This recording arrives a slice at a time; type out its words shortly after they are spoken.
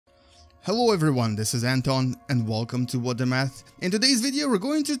Hello everyone, this is Anton and welcome to What the Math. In today's video we're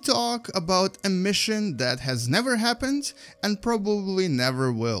going to talk about a mission that has never happened and probably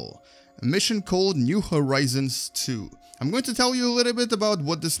never will. A mission called New Horizons 2. I'm going to tell you a little bit about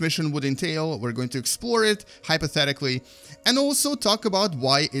what this mission would entail, we're going to explore it hypothetically, and also talk about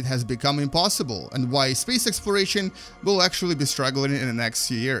why it has become impossible and why space exploration will actually be struggling in the next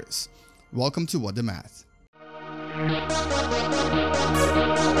few years. Welcome to What the Math.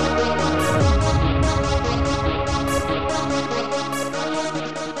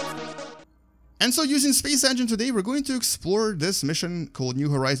 And so using Space Engine today, we're going to explore this mission called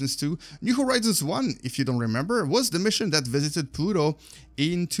New Horizons 2. New Horizons 1, if you don't remember, was the mission that visited Pluto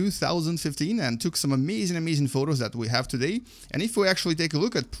in 2015 and took some amazing photos that we have today. And if we actually take a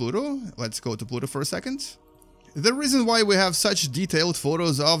look at Pluto, let's go to Pluto for a second. The reason why we have such detailed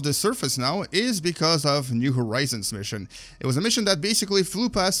photos of the surface now is because of New Horizons mission. It was a mission that basically flew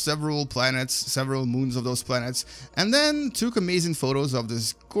past several planets, several moons of those planets, and then took amazing photos of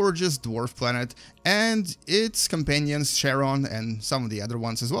this gorgeous dwarf planet and its companions Charon and some of the other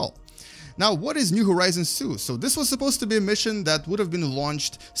ones as well. Now, what is New Horizons 2? So this was supposed to be a mission that would have been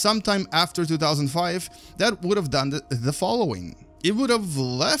launched sometime after 2005 that would have done the following. It would have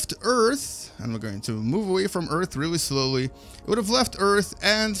left Earth, and we're going to move away from Earth really slowly. It would have left Earth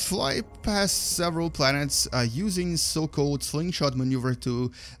and fly past several planets using so-called slingshot maneuver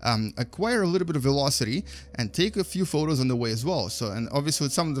to acquire a little bit of velocity and take a few photos on the way as well. So, and obviously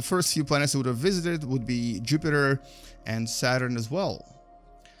some of the first few planets it would have visited would be Jupiter and Saturn as well.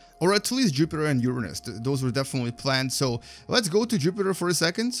 Or at least Jupiter and Uranus. Those were definitely planned. So let's go to Jupiter for a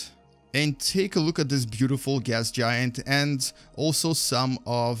second and take a look at this beautiful gas giant and also some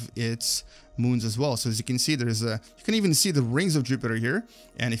of its moons as well. So as you can see, you can even see the rings of Jupiter here.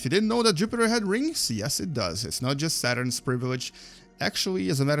 And if you didn't know that Jupiter had rings, yes it does. It's not just Saturn's privilege. Actually,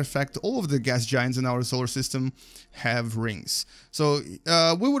 as a matter of fact, all of the gas giants in our solar system have rings. So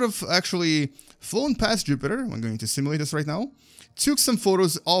we would have actually flown past Jupiter. I'm going to simulate this right now. Took some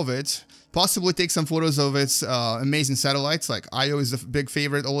photos of it, possibly take some photos of its amazing satellites, like Io is a big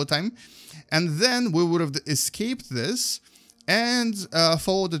favorite all the time. And then we would have escaped this and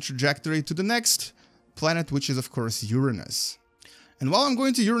followed the trajectory to the next planet, which is of course Uranus. And while I'm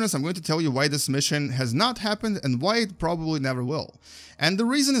going to Uranus, I'm going to tell you why this mission has not happened and why it probably never will. And the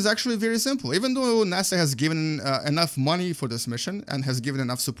reason is actually very simple. Even though NASA has given enough money for this mission and has given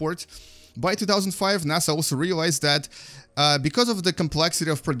enough support, by 2005, NASA also realized that because of the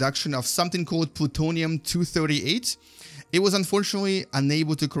complexity of production of something called plutonium-238, it was unfortunately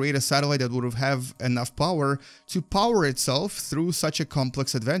unable to create a satellite that would have enough power to power itself through such a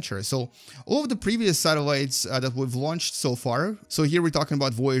complex adventure. So all of the previous satellites that we've launched so far, so here we're talking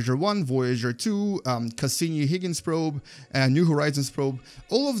about Voyager 1, Voyager 2, Cassini-Huygens probe, New Horizons probe,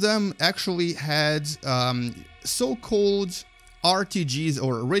 all of them actually had so-called RTGs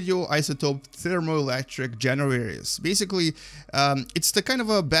or radioisotope thermoelectric generators. Basically, it's the kind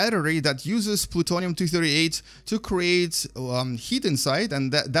of a battery that uses plutonium-238 to create heat inside,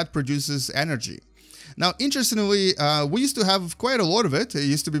 and that produces energy. Now, interestingly, we used to have quite a lot of it. It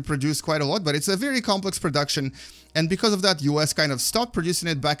used to be produced quite a lot, but it's a very complex production. And because of that, US kind of stopped producing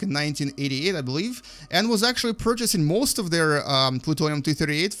it back in 1988, I believe, and was actually purchasing most of their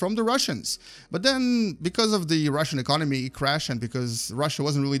plutonium-238 from the Russians. But then, because of the Russian economy crash and because Russia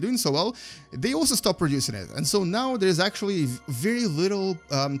wasn't really doing so well, they also stopped producing it. And so now there's actually very little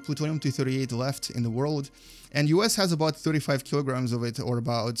plutonium-238 left in the world. And US has about 35 kilograms of it, or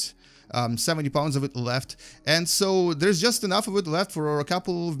about 70 pounds of it left, and so there's just enough of it left for a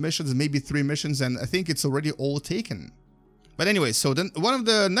couple of missions, maybe 3 missions, and I think it's already all taken. But anyway, so then one of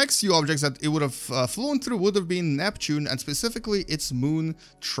the next few objects that it would have flown through would have been Neptune, and specifically its moon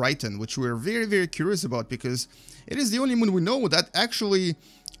Triton, which we're very curious about because it is the only moon we know that actually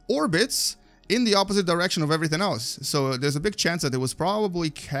orbits in the opposite direction of everything else. So there's a big chance that it was probably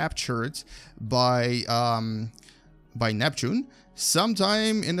captured by Neptune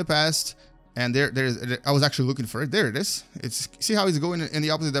sometime in the past, and I was actually looking for it. There it is. See how it's going in the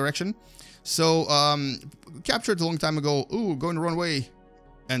opposite direction. So captured a long time ago. Ooh, going the wrong way.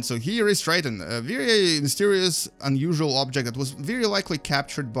 And so here is Triton, a very mysterious, unusual object that was very likely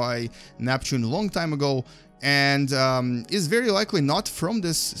captured by Neptune a long time ago, and is very likely not from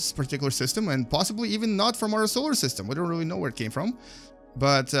this particular system, and possibly even not from our solar system. We don't really know where it came from,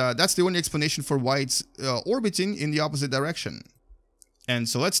 but that's the only explanation for why it's orbiting in the opposite direction. And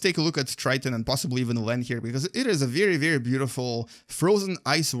so let's take a look at Triton and possibly even land here, because it is a very beautiful frozen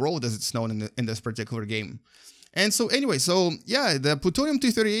ice world, as it's known in this particular game. And so anyway, so yeah, the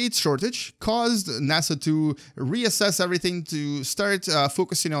plutonium-238 shortage caused NASA to reassess everything, to start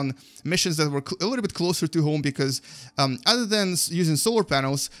focusing on missions that were a little bit closer to home, because other than using solar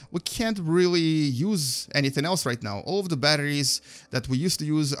panels, we can't really use anything else right now. All of the batteries that we used to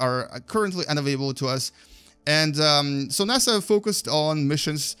use are currently unavailable to us. And so NASA focused on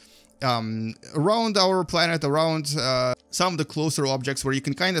missions around our planet, around some of the closer objects where you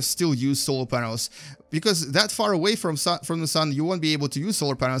can kind of still use solar panels, because that far away from the sun, you won't be able to use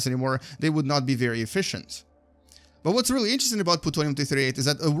solar panels anymore. They would not be very efficient. But what's really interesting about plutonium-238 is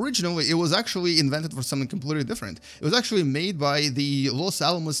that originally it was actually invented for something completely different. It was actually made by the Los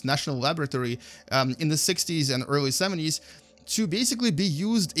Alamos National Laboratory in the 60s and early 70s to basically be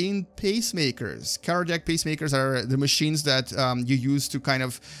used in pacemakers. Cardiac pacemakers are the machines that you use to kind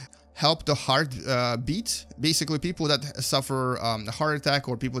of help the heart beat. Basically, people that suffer a heart attack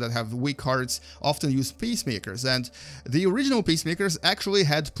or people that have weak hearts often use pacemakers. And the original pacemakers actually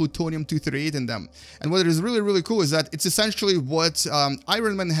had plutonium-238 in them. And what is really, really cool is that it's essentially what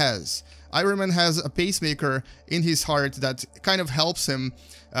Iron Man has. Iron Man has a pacemaker in his heart that kind of helps him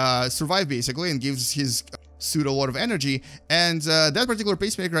survive, basically, and gives his suit a lot of energy. And that particular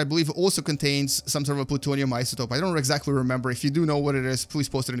pacemaker, I believe, also contains some sort of a plutonium isotope. I don't exactly remember. If you do know what it is, please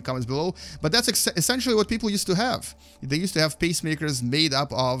post it in the comments below. But that's essentially what people used to have. They used to have pacemakers made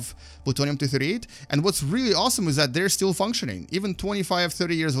up of plutonium-238. And what's really awesome is that they're still functioning. Even 25,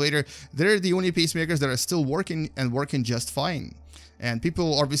 30 years later, they're the only pacemakers that are still working and working just fine. And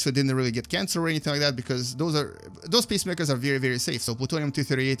people obviously didn't really get cancer or anything like that, because those pacemakers are very, very safe. So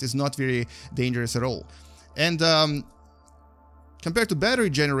plutonium-238 is not very dangerous at all. And compared to battery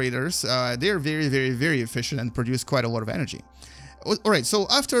generators, they're very, very, very efficient and produce quite a lot of energy. Alright, so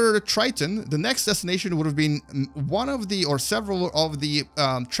after Triton, the next destination would have been one of the, or several of the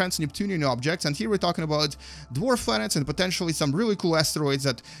trans-Neptunian objects. And here we're talking about dwarf planets and potentially some really cool asteroids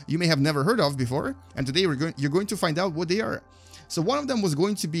that you may have never heard of before. And today you're going to find out what they are. So one of them was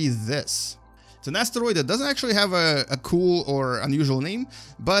going to be this. It's an asteroid that doesn't actually have a cool or unusual name,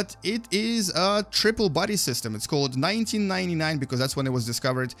 but it is a triple body system. It's called 1999 because that's when it was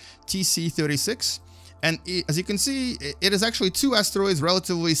discovered, TC36. And as you can see, it is actually two asteroids,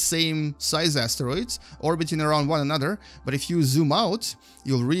 relatively same size asteroids, orbiting around one another. But if you zoom out,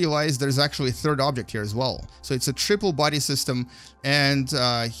 you'll realize there's actually a third object here as well. So it's a triple body system, and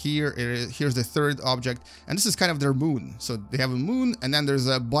here's the third object, and this is kind of their moon. So they have a moon, and then there's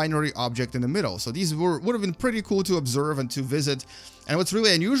a binary object in the middle. So these would have been pretty cool to observe and to visit. And what's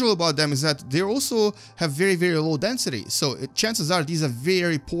really unusual about them is that they also have very, very low density. So chances are these are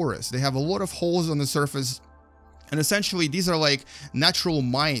very porous. They have a lot of holes on the surface. And essentially, these are like natural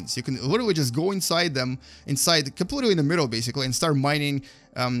mines. You can literally just go inside them, completely in the middle, basically, and start mining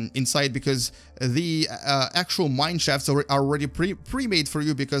inside, because the actual mine shafts are already pre-made for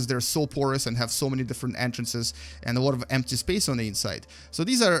you, because they're so porous and have so many different entrances and a lot of empty space on the inside. So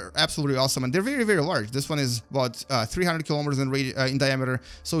these are absolutely awesome, and they're very, very large. This one is about 300 kilometers in diameter.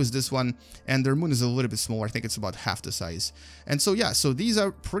 So is this one, and their moon is a little bit smaller. I think it's about half the size. And so yeah, so these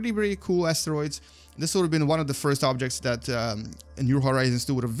are pretty, very cool asteroids. This would have been one of the first objects that New Horizons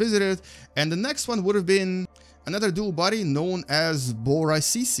 2 would have visited. And the next one would have been another dual body known as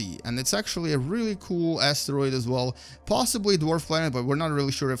Boracisi. And it's actually a really cool asteroid as well. Possibly a dwarf planet, but we're not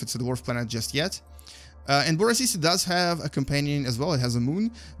really sure if it's a dwarf planet just yet. And Boracisi does have a companion as well. It has a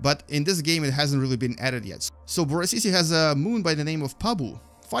moon, but in this game it hasn't really been added yet. So Boracisi has a moon by the name of Pabu.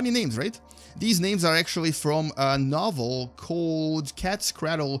 Funny names, right? These names are actually from a novel called Cat's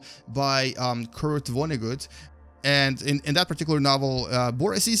Cradle by Kurt Vonnegut. And in that particular novel,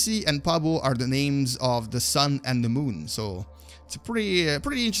 Boracisi and Pabu are the names of the sun and the moon. So it's a pretty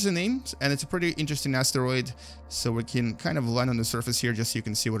interesting name, and it's a pretty interesting asteroid. So we can kind of land on the surface here just so you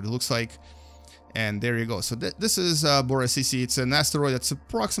can see what it looks like. And there you go. So this is Boracisi. It's an asteroid that's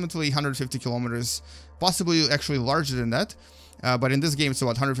approximately 150 kilometers, possibly actually larger than that. But in this game, it's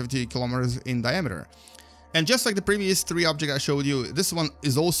about 150 kilometers in diameter. And just like the previous three objects I showed you, this one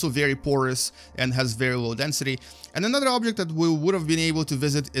is also very porous and has very low density. And another object that we would have been able to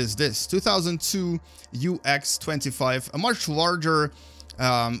visit is this, 2002 UX-25, a much larger,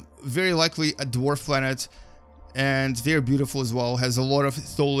 very likely a dwarf planet, and very beautiful as well. Has a lot of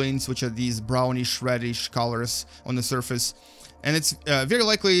tholins, which are these brownish, reddish colors on the surface. And it's very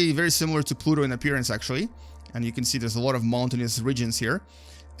likely very similar to Pluto in appearance, actually. And you can see there's a lot of mountainous regions here.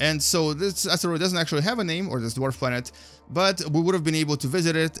 And so this asteroid doesn't actually have a name, or this dwarf planet, but we would have been able to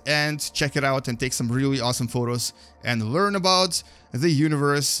visit it and check it out and take some really awesome photos and learn about the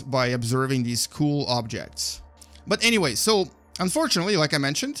universe by observing these cool objects. But anyway, so unfortunately, like I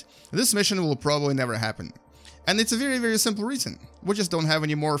mentioned, this mission will probably never happen. And it's a very, very simple reason. We just don't have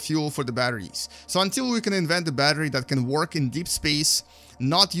any more fuel for the batteries. So until we can invent a battery that can work in deep space,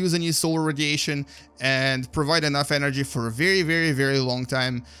 not use any solar radiation, and provide enough energy for a very, very, very long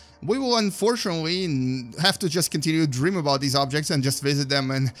time, we will unfortunately have to just continue to dream about these objects and just visit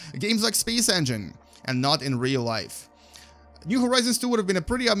them in games like Space Engine, and not in real life. New Horizons 2 would have been a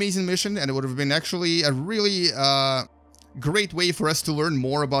pretty amazing mission, and it would have been actually a really great way for us to learn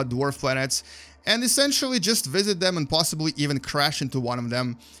more about dwarf planets, and essentially just visit them and possibly even crash into one of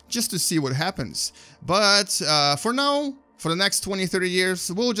them just to see what happens. But for now, for the next 20-30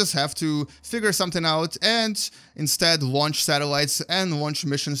 years, we'll just have to figure something out and instead launch satellites and launch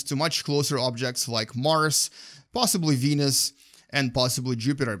missions to much closer objects like Mars, possibly Venus, and possibly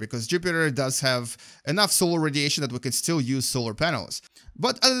Jupiter, because Jupiter does have enough solar radiation that we can still use solar panels.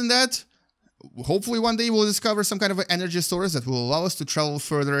 But other than that, hopefully one day we'll discover some kind of an energy source that will allow us to travel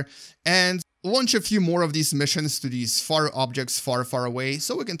further and launch a few more of these missions to these far objects far, far away,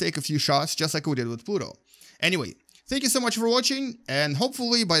 so we can take a few shots just like we did with Pluto. Anyway, thank you so much for watching, and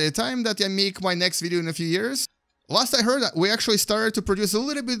hopefully by the time that I make my next video in a few years, last I heard, we actually started to produce a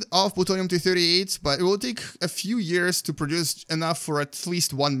little bit of plutonium-238, but it will take a few years to produce enough for at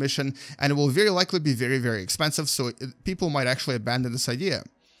least one mission, and it will very likely be very, very expensive, so people might actually abandon this idea.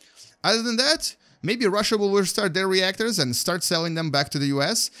 Other than that, maybe Russia will restart their reactors and start selling them back to the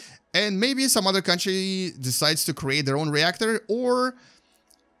US, and maybe some other country decides to create their own reactor or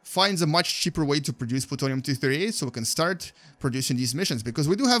finds a much cheaper way to produce plutonium-238 so we can start producing these missions, because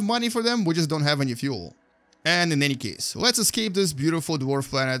we do have money for them, we just don't have any fuel. And in any case, let's escape this beautiful dwarf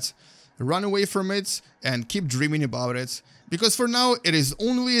planet, run away from it, and keep dreaming about it, because for now it is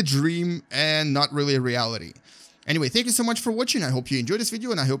only a dream and not really a reality. Anyway, thank you so much for watching. I hope you enjoyed this video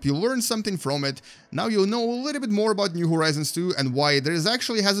and I hope you learned something from it. Now you'll know a little bit more about New Horizons 2 and why there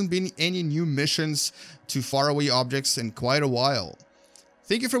actually hasn't been any new missions to faraway objects in quite a while.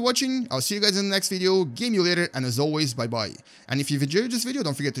 Thank you for watching. I'll see you guys in the next video. Game you later, and as always, bye-bye. And if you've enjoyed this video,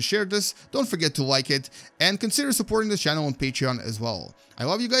 don't forget to share this, don't forget to like it, and consider supporting this channel on Patreon as well. I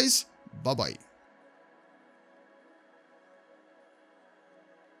love you guys. Bye-bye.